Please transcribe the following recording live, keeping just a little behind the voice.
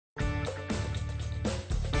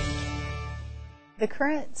The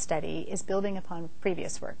current study is building upon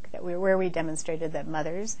previous work where we demonstrated that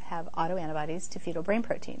mothers have autoantibodies to fetal brain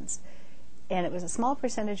proteins. And it was a small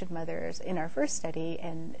percentage of mothers in our first study,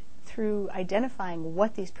 and through identifying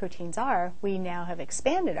what these proteins are, we now have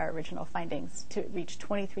expanded our original findings to reach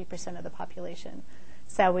 23% of the population.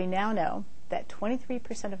 So we now know that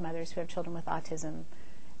 23% of mothers who have children with autism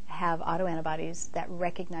have autoantibodies that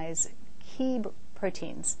recognize key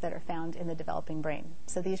proteins that are found in the developing brain.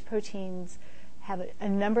 So these proteins have a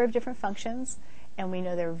number of different functions, and we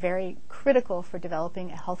know they're very critical for developing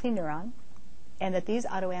a healthy neuron, and that these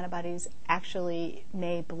autoantibodies actually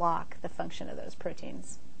may block the function of those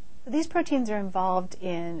proteins. These proteins are involved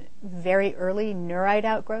in very early neurite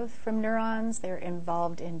outgrowth from neurons. They're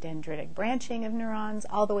involved in dendritic branching of neurons,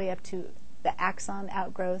 all the way up to the axon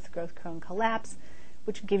outgrowth, growth cone collapse,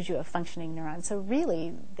 which gives you a functioning neuron. So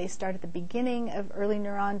really, they start at the beginning of early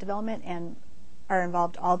neuron development and are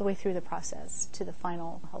involved all the way through the process to the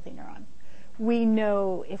final healthy neuron. We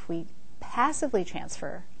know if we passively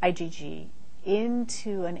transfer IgG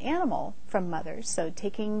into an animal from mothers, so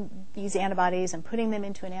taking these antibodies and putting them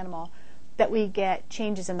into an animal, that we get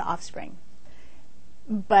changes in the offspring.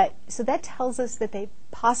 So that tells us that they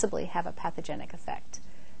possibly have a pathogenic effect.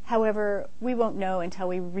 However, we won't know until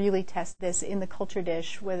we really test this in the culture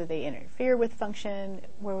dish, whether they interfere with function,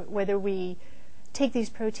 whether we take these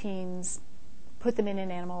proteins, put them in an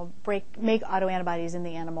animal, make autoantibodies in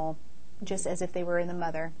the animal, just as if they were in the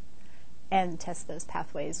mother, and test those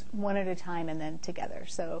pathways one at a time and then together.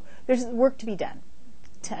 So there's work to be done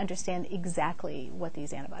to understand exactly what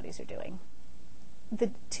these antibodies are doing. The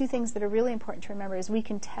two things that are really important to remember is we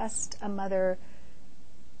can test a mother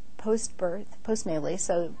post-birth, postnatally,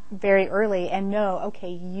 so very early, and know, okay,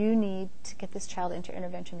 you need to get this child into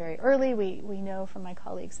intervention very early. We know from my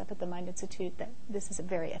colleagues up at the Mind Institute that this is a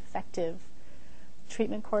very effective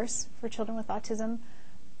treatment course for children with autism.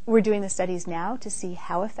 We're doing the studies now to see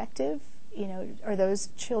how effective, are those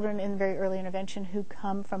children in very early intervention who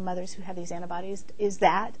come from mothers who have these antibodies. Is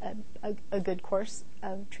that a good course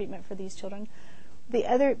of treatment for these children? The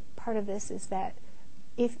other part of this is that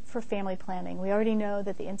if for family planning, we already know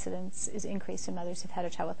that the incidence is increased in mothers who've had a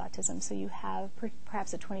child with autism, so you have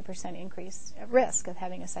perhaps a 20% increase at risk of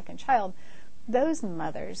having a second child. Those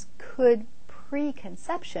mothers could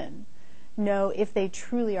pre-conception know if they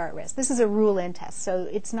truly are at risk. This is a rule-in test, so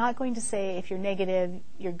it's not going to say if you're negative,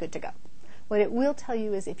 you're good to go. What it will tell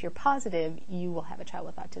you is if you're positive, you will have a child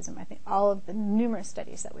with autism. I think all of the numerous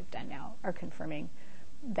studies that we've done now are confirming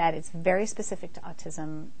that it's very specific to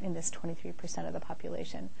autism in this 23% of the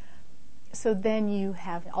population. So then you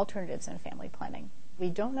have alternatives in family planning. We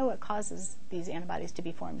don't know what causes these antibodies to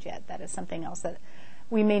be formed yet. That is something else that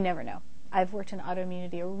we may never know. I've worked in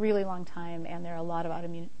autoimmunity a really long time, and there are a lot of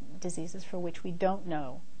autoimmune diseases for which we don't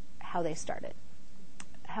know how they started.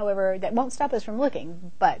 However, that won't stop us from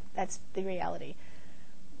looking, but that's the reality.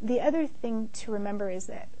 The other thing to remember is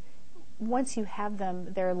that once you have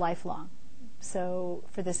them, they're lifelong. So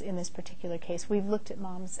in this particular case, we've looked at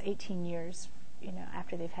moms 18 years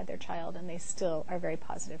after they've had their child, and they still are very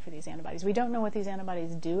positive for these antibodies. We don't know what these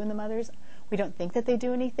antibodies do in the mothers. We don't think that they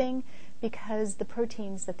do anything because the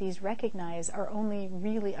proteins that these recognize are only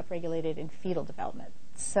really upregulated in fetal development.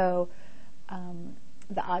 So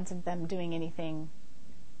the odds of them doing anything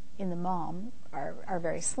in the mom are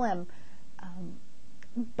very slim.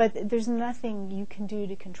 But there's nothing you can do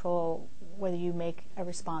to control whether you make a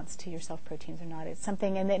response to your self-proteins or not. It's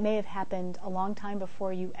something, and it may have happened a long time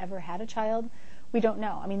before you ever had a child. We don't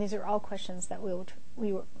know. I mean, these are all questions that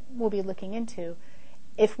we'll be looking into.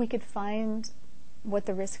 If we could find what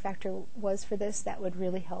the risk factor was for this, that would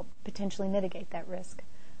really help potentially mitigate that risk.